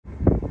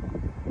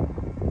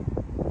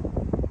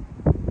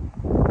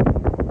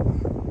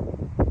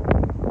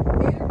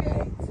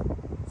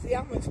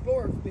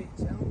explorer,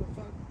 bitch. I don't give a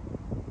fuck.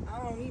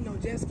 I don't need no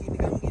jet ski,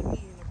 nigga. I'm getting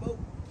me in a boat.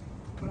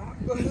 But I'll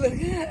go look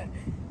at.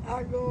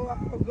 I'll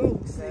go.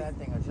 Say that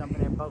thing will jump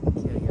in that boat and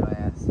kill your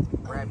ass.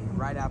 Grab you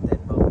right out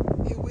that boat.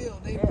 It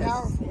will. They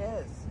powerful.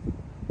 Yes.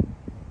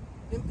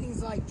 Them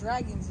things like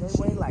dragons and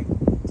They weigh like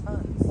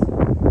tons.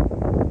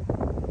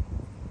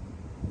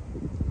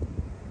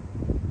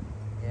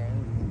 Yeah,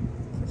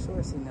 for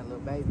sure seen that little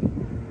baby.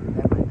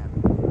 That might not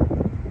be.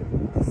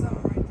 There's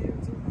something right there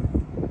too, man.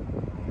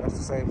 That's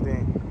the same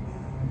thing.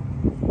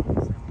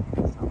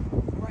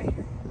 Right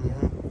here.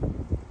 Yeah. It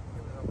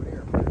was over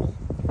there first.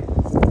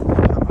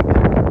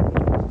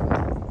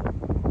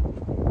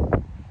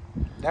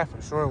 That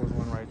for sure was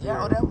one right there.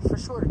 Yeah, oh, that was for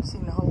sure. You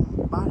seen the whole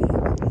body of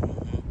it.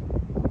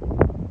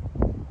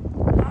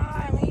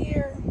 I'm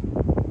here.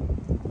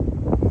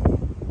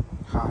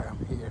 Hi,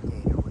 I'm here.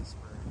 Gator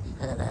whisperers.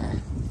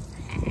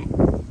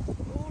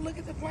 Oh, look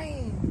at the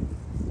plane.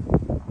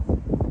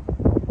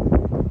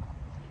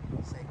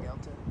 Say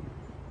Delta.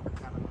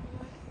 Kind of.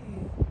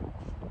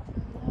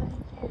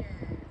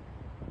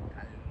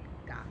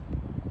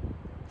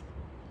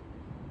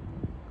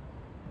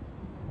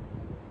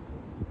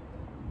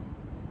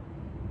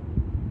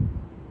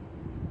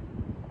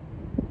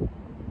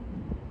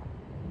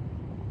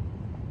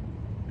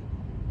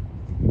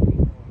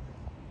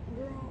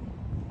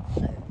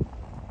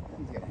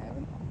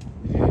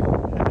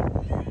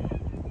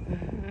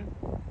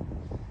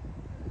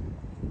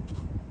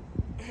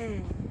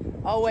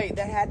 Oh wait,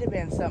 that had to have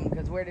been something,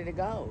 because where did it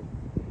go?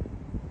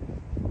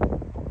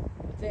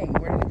 The thing,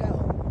 where did it go?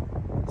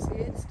 See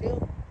it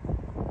still?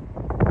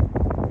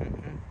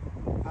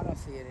 I don't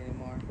see it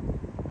anymore.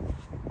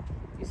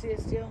 You see it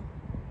still?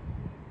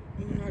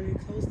 When I get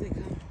close, they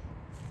come.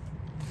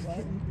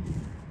 What?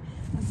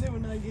 I said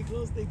when I get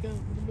close, they come.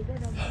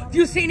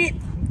 You seen it?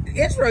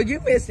 Israel,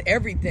 you missed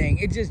everything.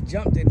 It just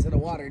jumped into the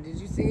water. Did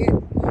you see it?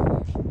 I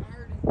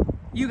heard it.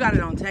 You got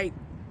it on tape,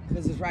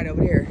 because it's right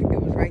over there.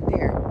 It was right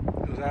there.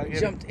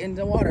 It jumped in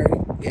the water.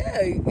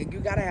 Yeah,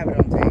 you gotta have it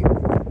on tape.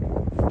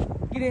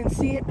 You didn't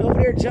see it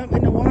over there jump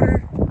in the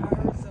water? I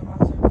heard something.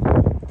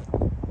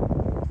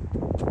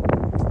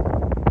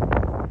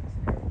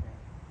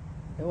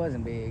 It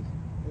wasn't big.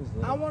 It was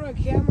little. I want a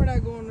camera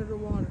that go under the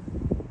water.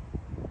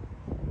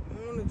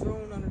 I want a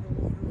drone under the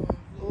water.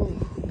 Oh,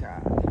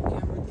 God.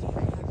 Camera thing.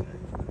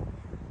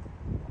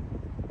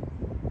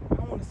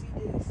 I want to see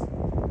this stuff.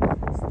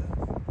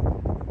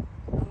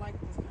 I like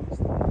this kind of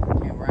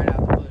stuff. Came right out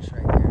the bush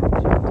right there.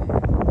 Jumped in.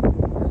 It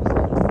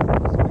was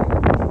big.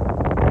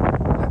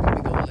 Like a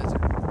big old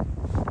lizard.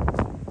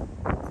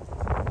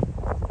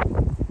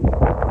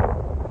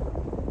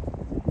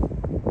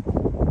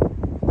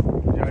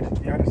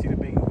 Y'all didn't see the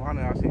big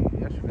iguana I seen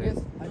yesterday? Yes,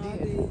 I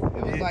did. It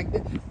was like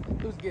this.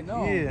 It was getting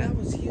on. Yeah. That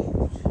was huge.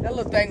 That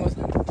little thing was, I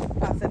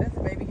said, that's a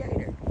baby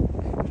gator.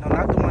 No,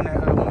 not the one that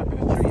went up in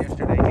the tree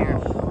yesterday here.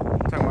 I'm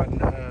talking about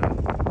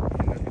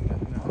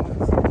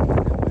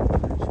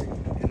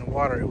in the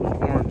water. It was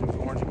orange. It was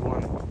orange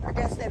iguana. I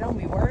guess they don't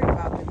be worried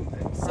about them.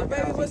 So,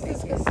 baby, what's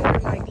this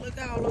considered? Like, look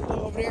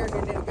over there, and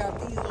then they got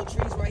these little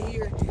trees right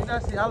here. You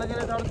guys see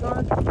alligators all the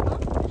time?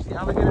 You see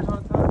alligators all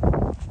the time?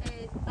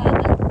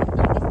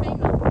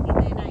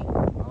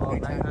 Oh,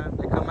 nighttime.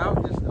 They come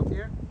out just up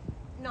here?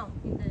 No,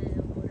 in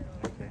the water.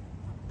 Okay.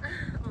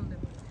 On the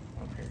water.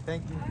 Okay,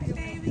 thank you. Hi,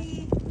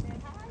 baby.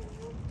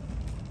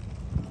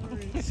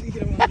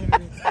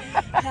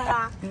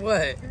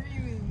 What?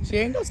 She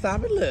ain't gonna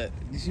stop it. Look,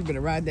 she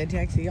better ride that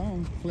taxi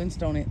on.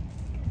 Flintstone it.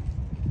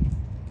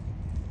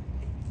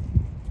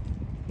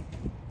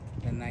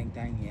 The night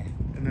thing, yeah.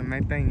 And the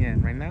night thing, yeah.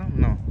 Right now?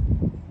 No.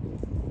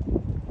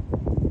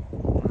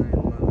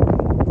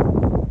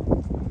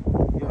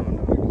 You don't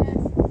know.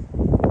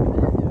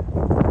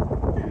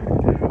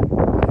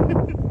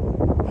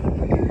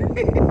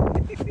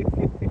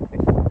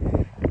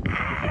 I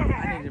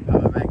need to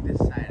put my back. This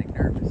sciatic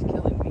nerve is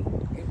killing me.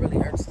 It really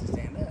hurts to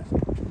stand up.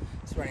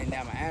 It's running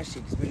down my ass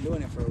cheek. It's been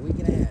doing it for a week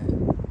and a half.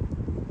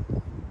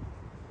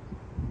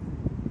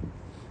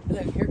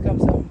 Look, here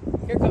comes something.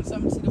 Here comes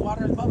something. See the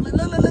water is bubbling.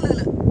 Look, look, look,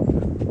 look,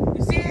 look.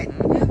 You see it?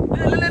 Look, look,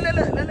 look, look, look,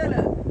 look, look,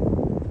 look.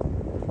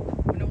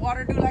 When the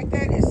water do like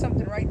that, it's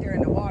something right there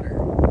in the water.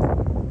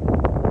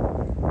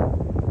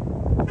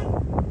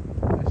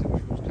 That shit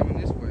was coming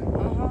this way.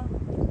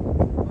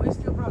 Oh, it's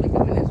still probably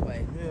coming this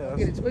way. Yeah. Don't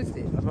get it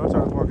twisted. That's why I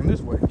started walking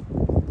this way.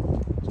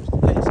 Just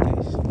in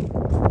case.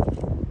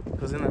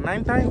 Because in the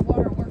night The time,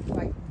 water works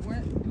like,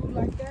 do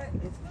like that,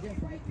 it's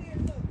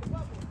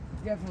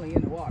definitely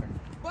in the water.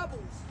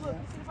 Bubbles. Look, you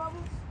see the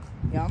bubbles?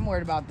 Yeah, I'm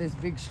worried about this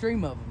big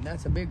stream of them.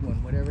 That's a big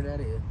one, whatever that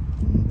is.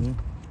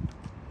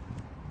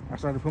 I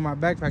started to put my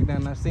backpack down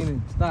and I seen it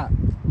stop. I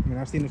mean,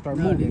 I seen it start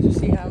No, moving. did you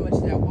see how much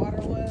that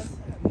water was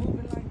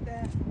moving like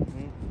that?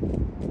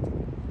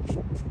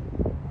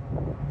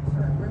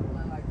 Started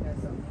rippling like that,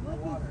 something in the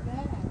water.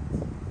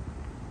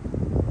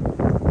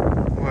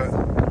 What?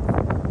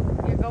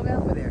 Yeah, go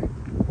down over there.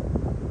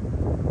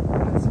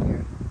 I'm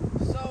scared.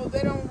 So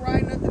they don't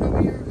ride nothing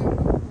over here?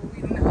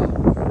 We know.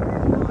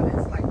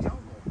 It's like jungle.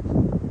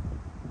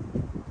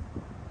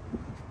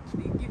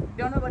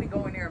 Don't know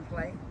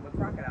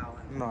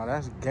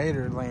That's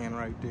gator land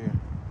right there.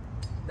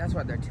 That's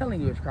why they're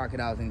telling you it's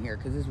crocodiles in here,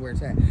 because this is where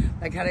it's at.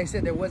 Like how they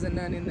said there wasn't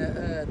none in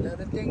the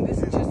other thing. This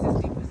is just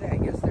as deep as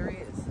that. Yes, there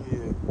is.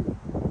 Yeah.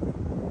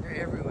 They're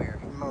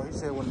everywhere. No, he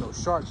said there wasn't no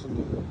sharks in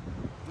there.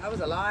 That was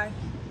a lie.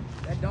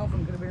 That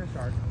dolphin could have been a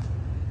shark.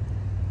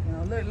 You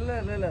know,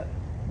 look.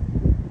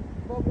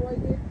 Bubble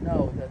right there?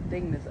 No, the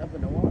thing that's up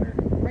in the water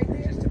right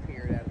there just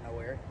appeared out of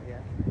nowhere. Yeah.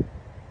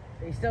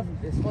 They stuff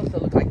is supposed to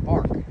look like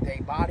bark.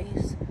 They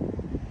bodies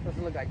supposed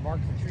to look like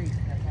barks of trees.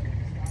 That's how they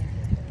describe it.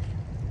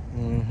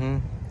 Mm-hmm.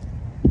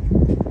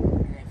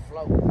 And they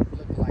float,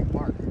 looking like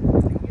bark.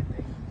 And they get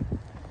they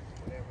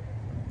whatever.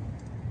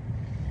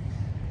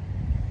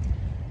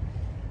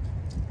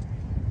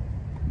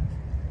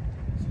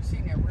 So you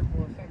seen that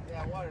ripple effect of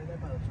that water? That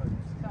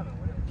motherfucker's coming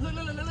with it.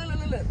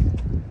 Look.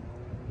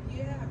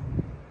 Yeah.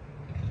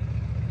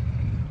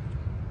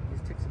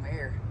 Just took some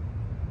air.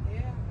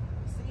 Yeah.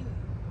 I seen it.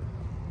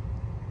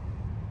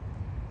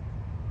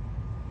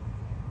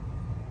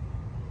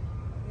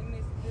 And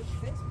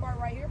this part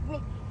right here,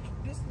 look,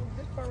 this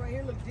part right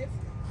here look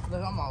different.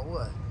 Look, I'm on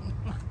what?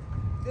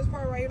 This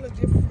part right here look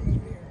different from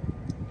over here.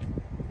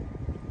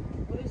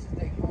 Well, this is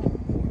their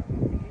home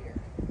over here.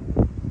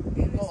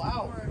 They go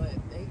out, more, but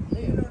they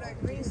live. You know that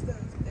green stuff,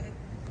 that,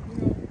 you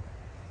know,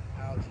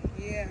 Algae.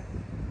 yeah.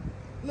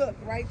 Look,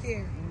 right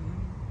there.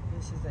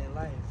 This is their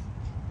life.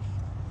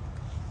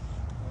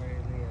 Where they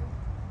live.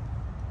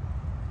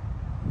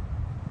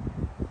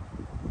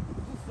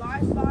 Do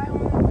flies fly on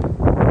them?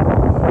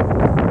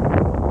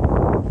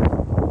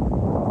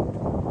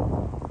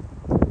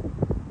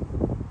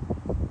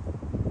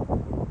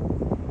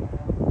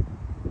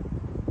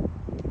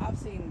 I've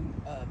seen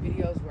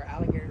videos where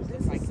alligators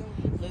look like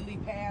lily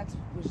pads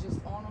was just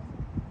on them,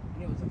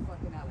 and it was a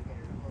fucking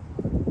alligator. It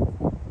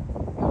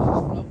was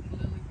just floating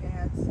lily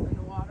pads in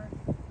the water.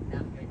 An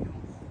alligator. It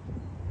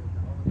was the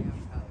whole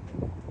damn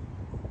alligator.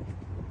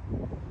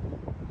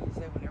 They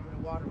said whenever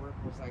the water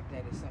ripples like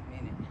that, there's something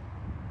in it.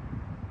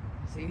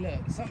 See,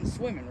 look, something's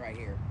swimming right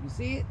here. You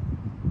see it?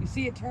 You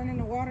see it turning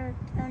the water,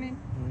 turning?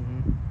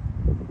 Mm-hmm.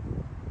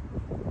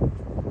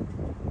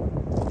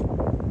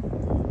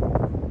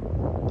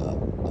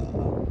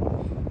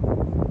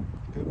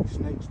 Could be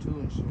snakes too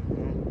and shit,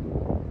 man.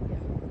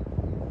 Yeah.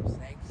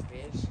 Snakes,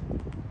 fish,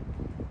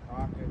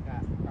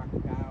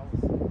 crocodiles,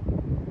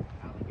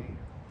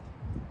 alligator.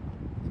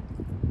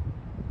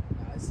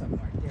 No, there's something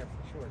right there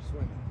for sure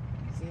swimming.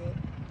 You see it?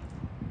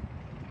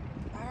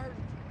 I heard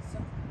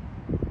something.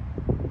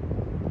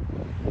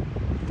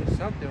 There's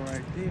something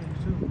right there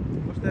too.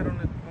 What's that on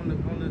the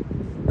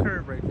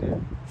curb right there?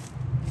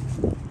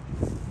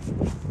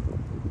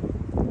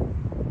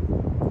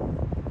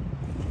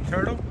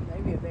 Turtle?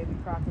 Maybe a baby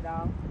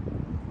crocodile.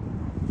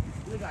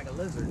 You look like a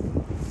lizard. Or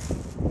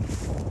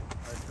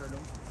a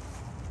turtle.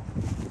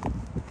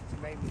 It's a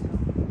baby.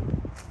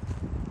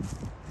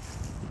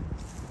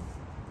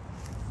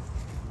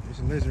 It's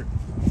a lizard.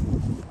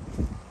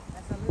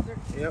 That's a lizard?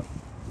 Yep.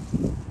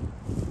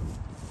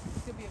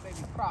 It could be a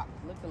baby croc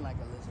looking like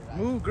a lizard.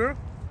 Move, girl.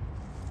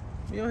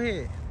 Your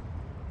head.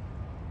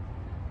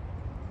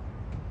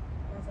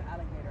 That's an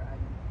alligator, a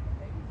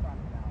baby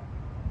crocodile.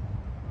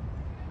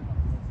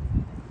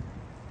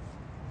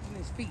 And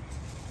his feet.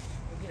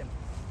 Look at him.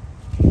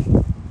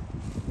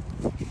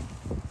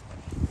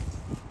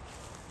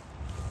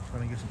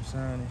 Trying to get some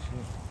sign and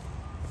shit.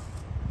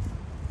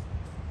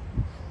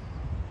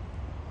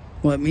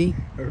 What, me?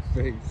 Her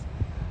face.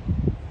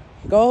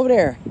 Go over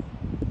there.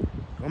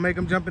 Don't make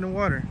him jump in the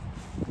water.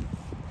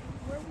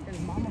 Where we His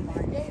mama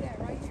might. gate at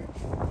right here.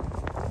 Yeah,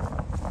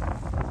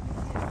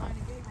 behind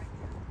the gate right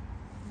there.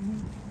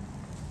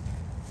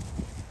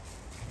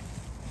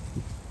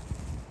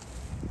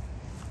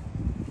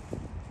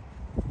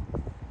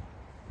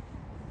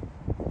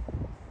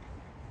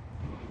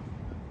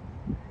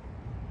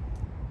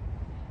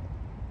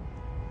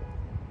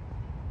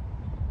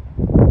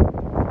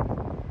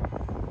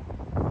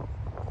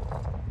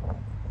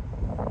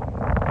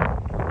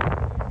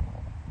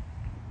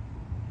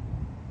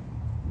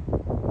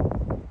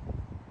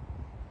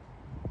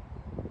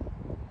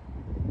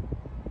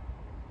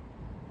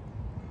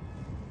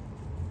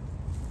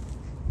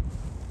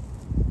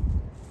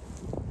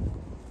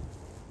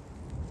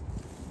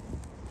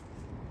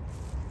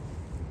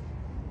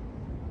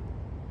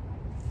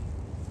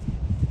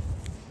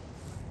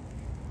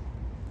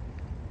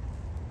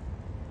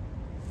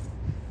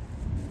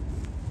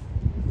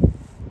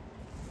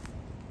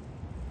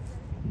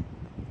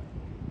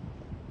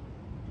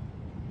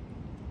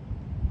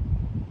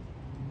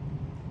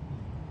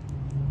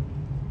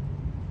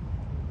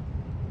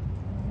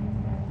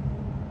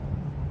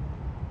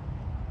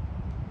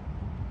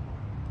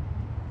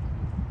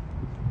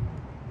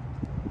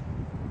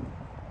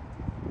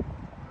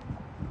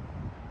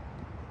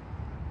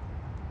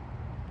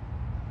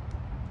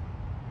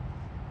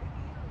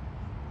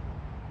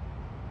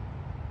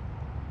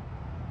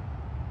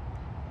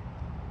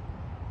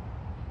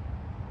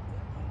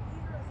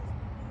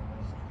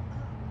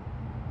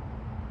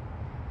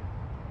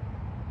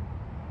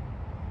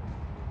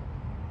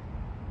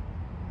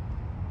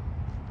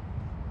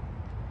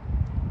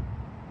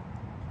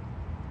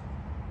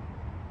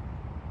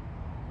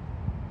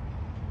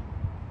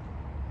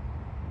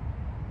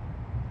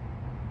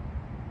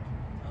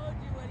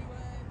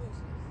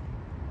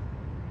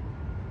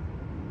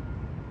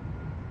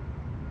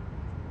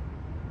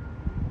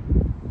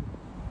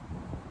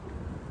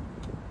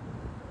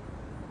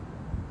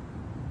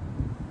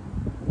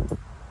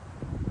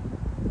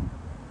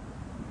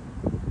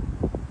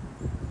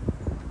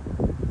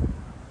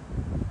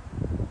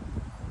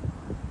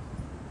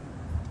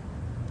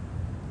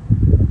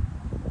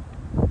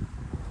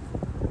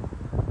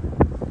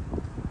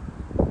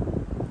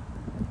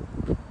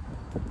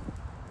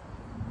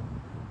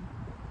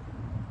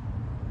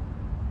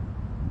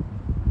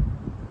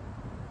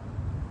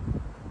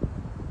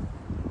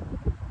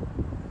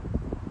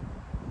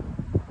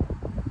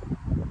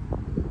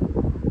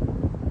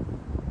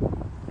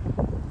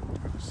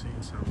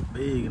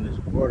 big in this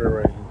water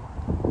right here.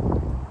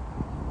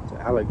 It's an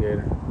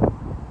alligator.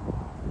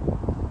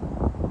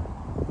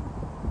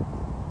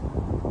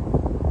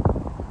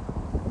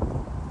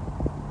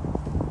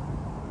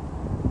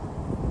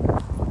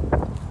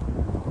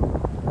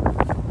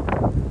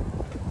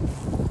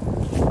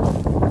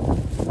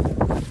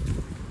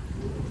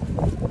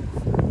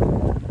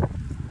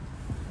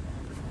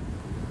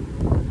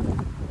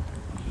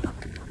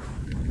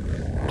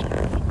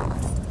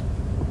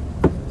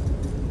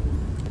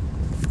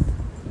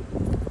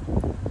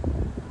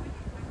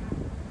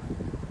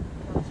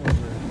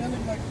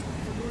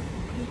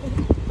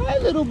 Hi,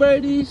 little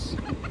birdies.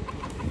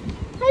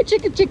 Hi,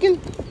 chicken,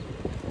 chicken.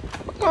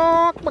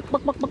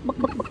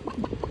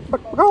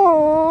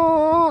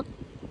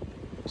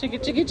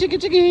 Chicken, chicken, chicken,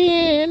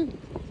 chicken.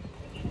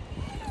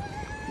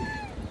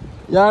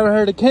 Y'all ever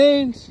heard of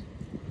Canes?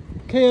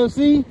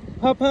 KFC?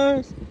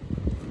 Popeyes?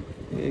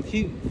 Yeah,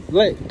 keep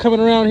like coming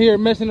around here,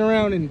 messing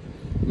around and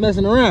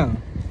messing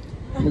around.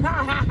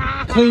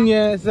 Clean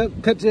your ass up,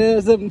 cut your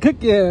ass up, and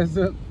cook your ass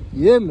up.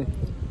 You hear me?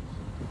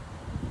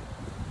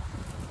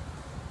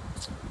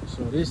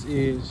 So this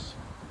is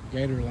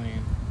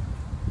Gatorland.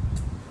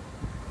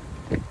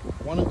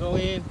 I want to go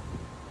in,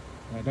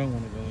 but I don't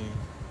want to go in.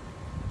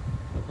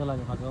 I feel like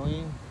if I go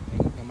in, they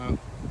can come out.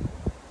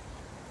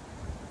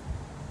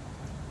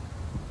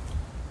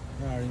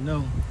 I already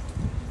know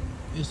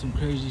there's some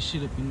crazy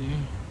shit up in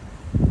there.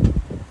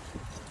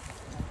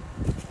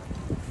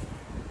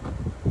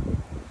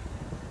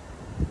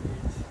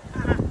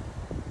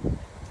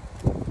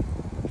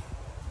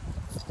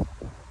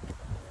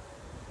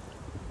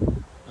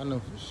 I know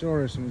for sure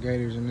there's some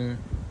gators in there.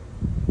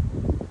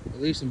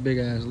 At least some big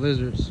ass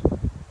lizards.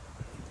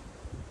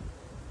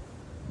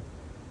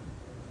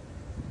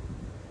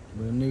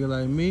 But a nigga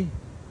like me,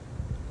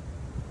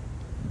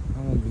 I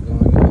won't be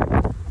going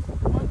there.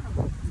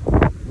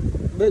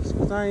 Bitch,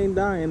 cause I ain't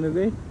dying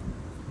today.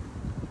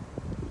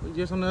 We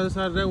just on the other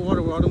side of that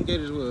water where all them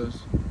gators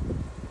was.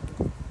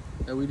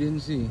 That we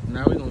didn't see.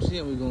 Now we gonna see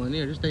them, we going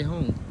there. Just stay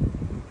home.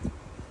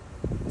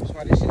 That's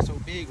why this shit's so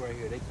big right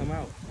here. They come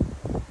out.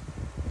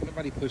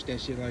 Nobody push that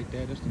shit like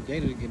that. That's the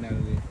gators getting out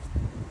of there.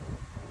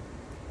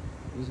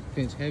 This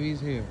fence heavy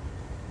as hell.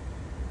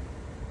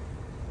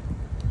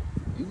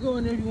 You go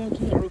in there if you want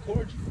to. I'll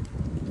record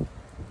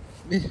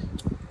you.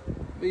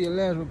 Be your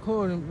last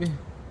recording.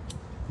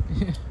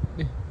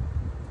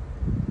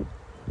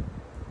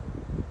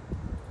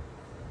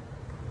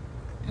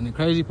 And the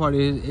crazy part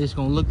is, it's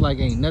gonna look like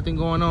ain't nothing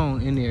going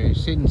on in there.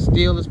 It's sitting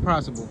still as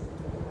possible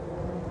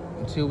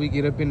until we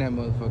get up in that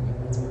motherfucker.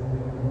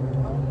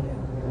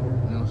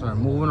 Start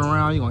moving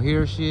around, you gonna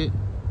hear shit.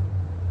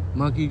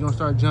 Monkey gonna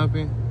start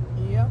jumping.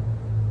 Yep.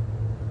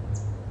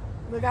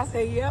 Look, I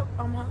say yep,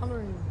 I'm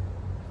hollering.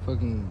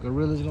 Fucking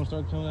gorillas gonna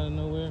start coming out of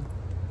nowhere.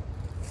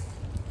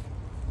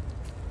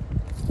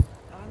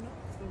 I know,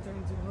 it's gonna turn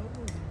into a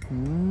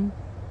hood.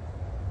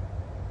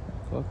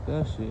 Fuck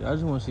that shit. I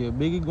just wanna see a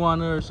big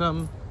iguana or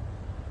something.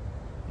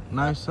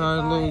 Nice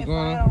size little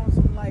iguana. If I had on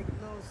some like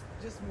those,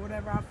 just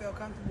whatever I felt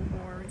comfortable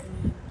more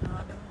in.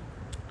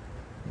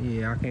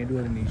 Yeah, I can't do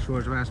it in these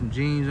shorts. I have some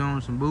jeans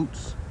on, some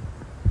boots.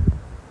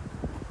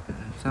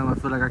 Something I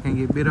feel like I can't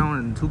get bit on,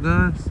 and 2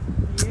 guns.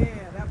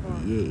 Yeah, that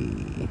part.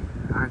 Yeah,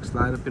 I can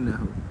slide up in that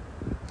hole.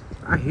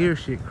 I hear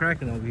shit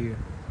cracking over here.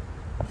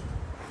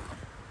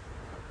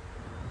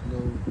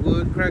 Little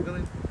wood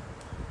crackling.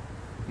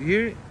 You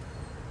hear it?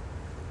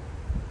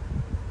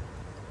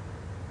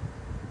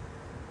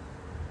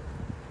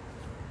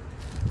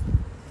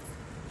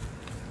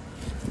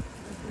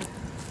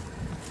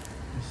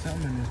 There's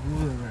something in this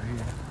wood right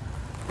here.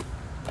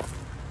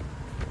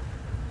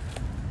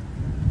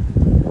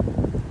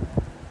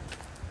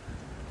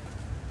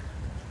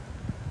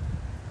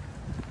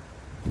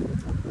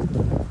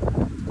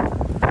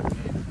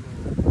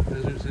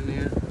 Lizards in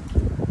there.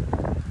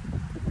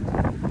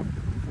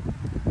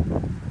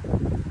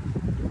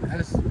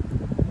 That's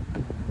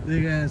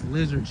big ass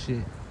lizard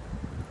shit.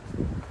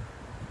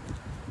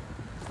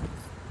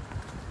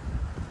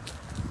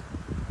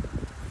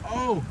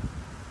 Oh!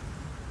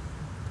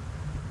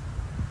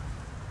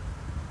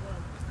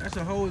 That's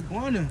a whole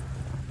iguana.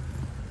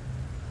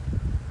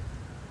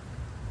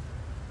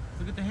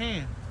 Look at the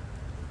hand.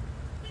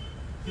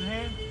 See the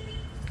hand?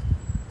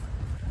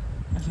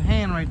 That's a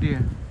hand right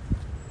there.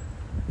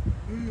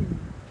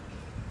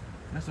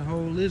 That's a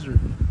whole lizard.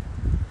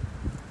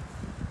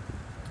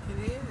 It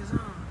is, huh?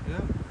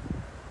 Yep.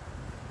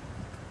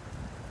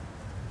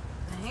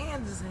 The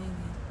hand is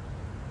hanging.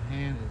 The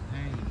hand is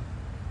hanging.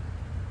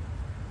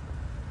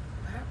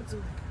 What happened to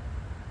it?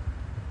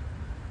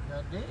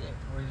 Got dead.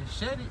 Or just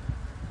shed it.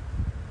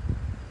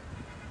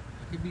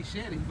 It could be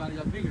shed. His body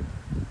got bigger.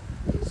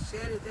 It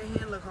shed it. That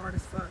hand look hard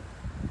as fuck.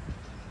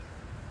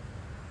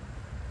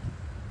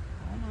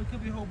 I don't know. It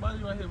could be a whole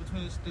body right here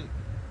between the stick.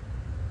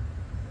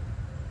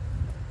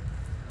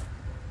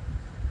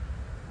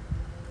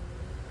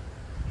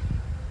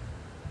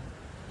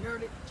 You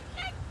heard it?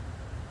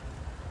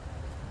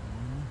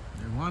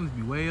 The iguanas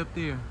be way up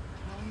there.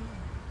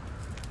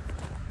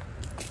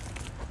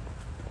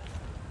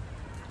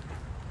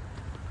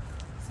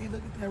 See,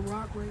 look at that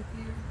rock right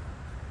there.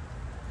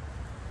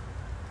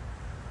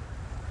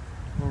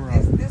 All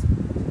right.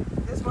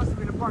 This must have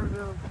been a part of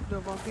the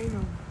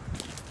volcano.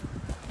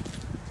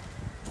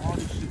 All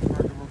this shit part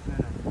of the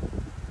volcano.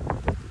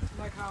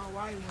 Like how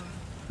Hawaii was.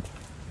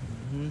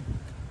 Mm-hmm.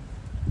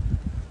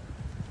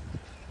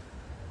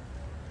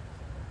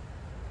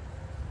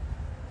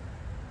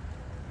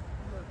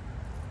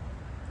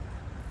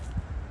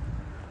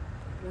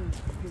 Look,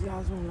 these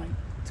guys on like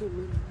 2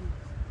 little leaves.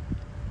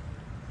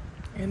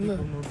 And look,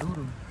 No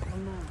doodle. I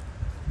know.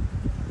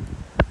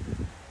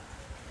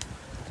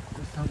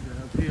 There's something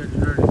up here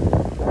dirty.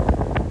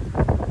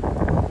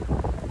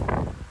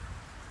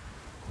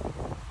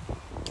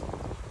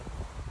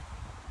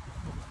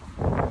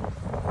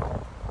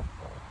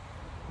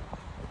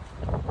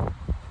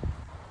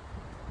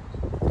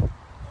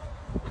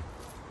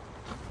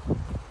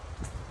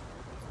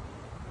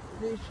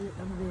 This shit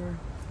under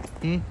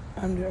there.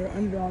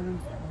 Under all them.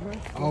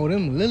 Oh,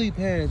 them lily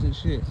pads and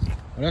shit.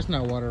 Oh, that's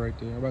not water right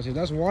there. I'm about to say,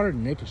 that's water,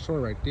 then they for sure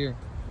right there.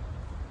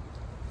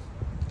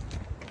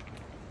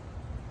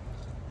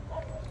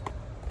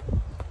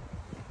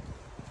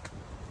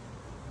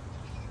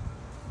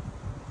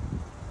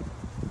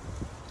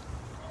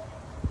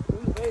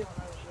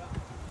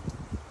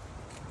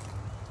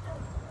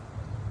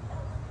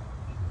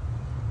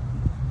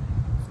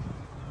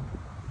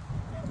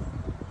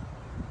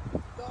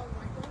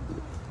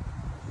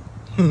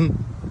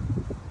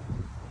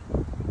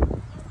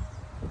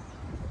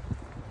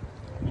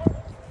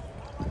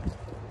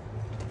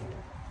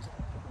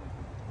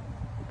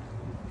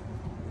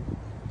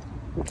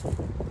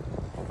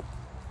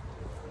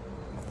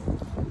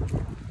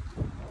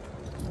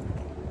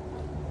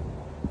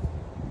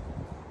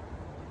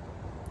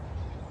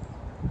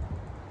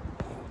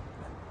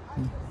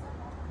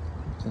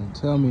 Can't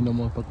tell me no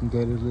motherfucking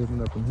gators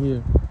living up in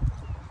here.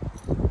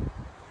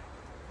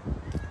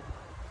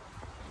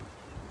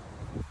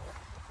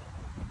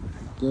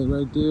 Gate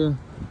right there.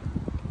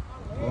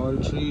 All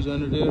the trees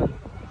under there.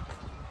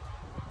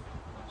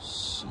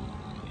 Shit.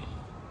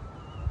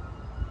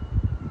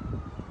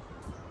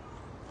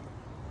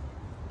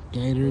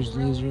 Gators,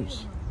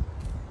 lizards.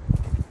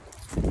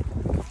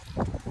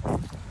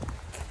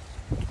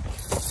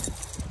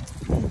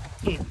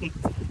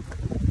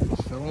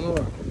 Fell on the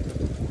rock.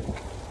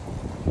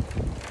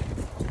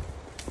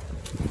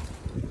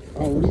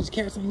 Oh, these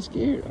cats ain't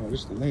scared. Oh,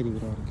 this is the lady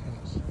with all the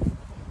cats.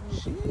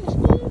 She ain't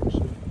scared.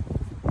 Shit.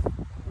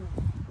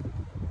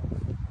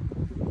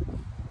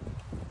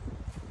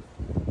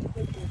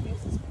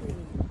 This is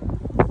pretty.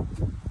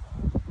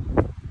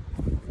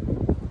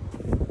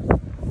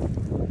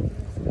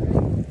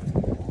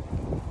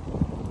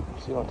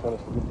 She don't tell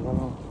us to get going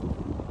on.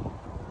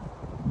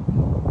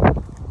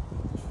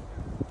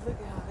 Look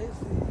at how this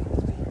is.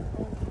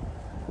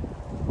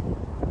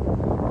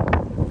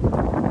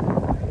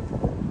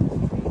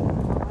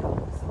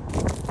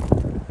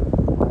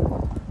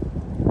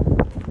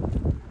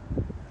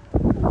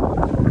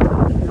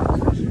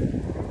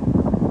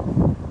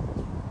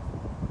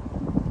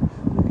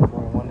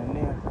 One in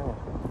there. Oh,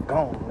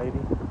 gone,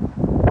 lady.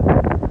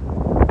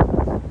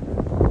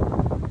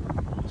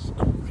 It's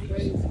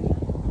crazy.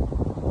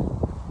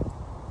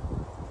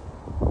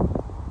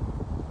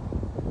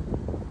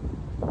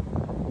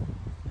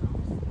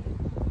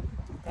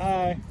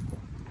 Hi.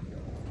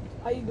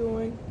 How you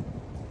doing?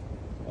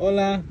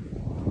 Hola.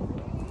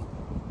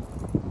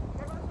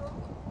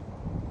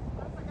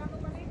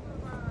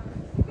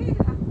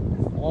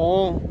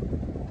 Oh,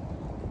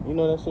 you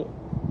know that shit?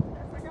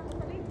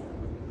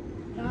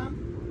 Huh?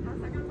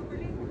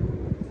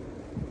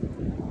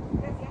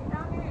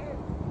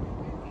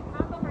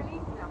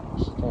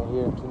 She can't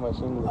hear too much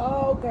English.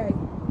 Oh, okay.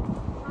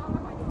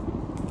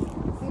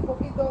 Sí,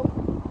 poquito.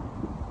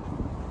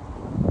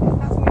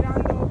 Estás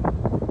mirando.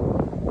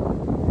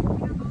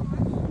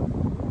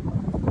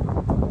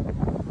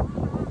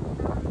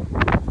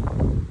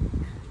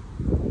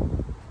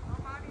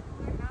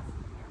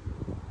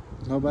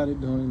 Nobody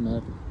doing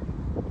nothing.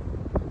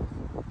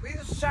 We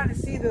just trying to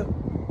see the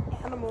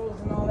animals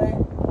and all that.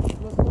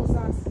 Los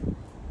cosas.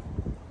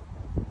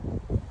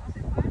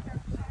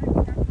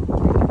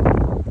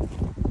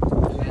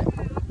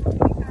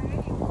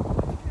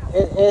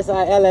 Is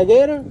an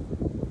alligator?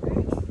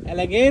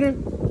 Alligator?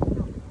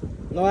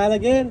 No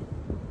alligator?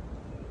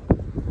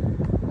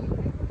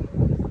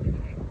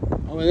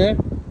 Over there?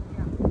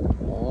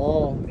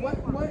 Oh. What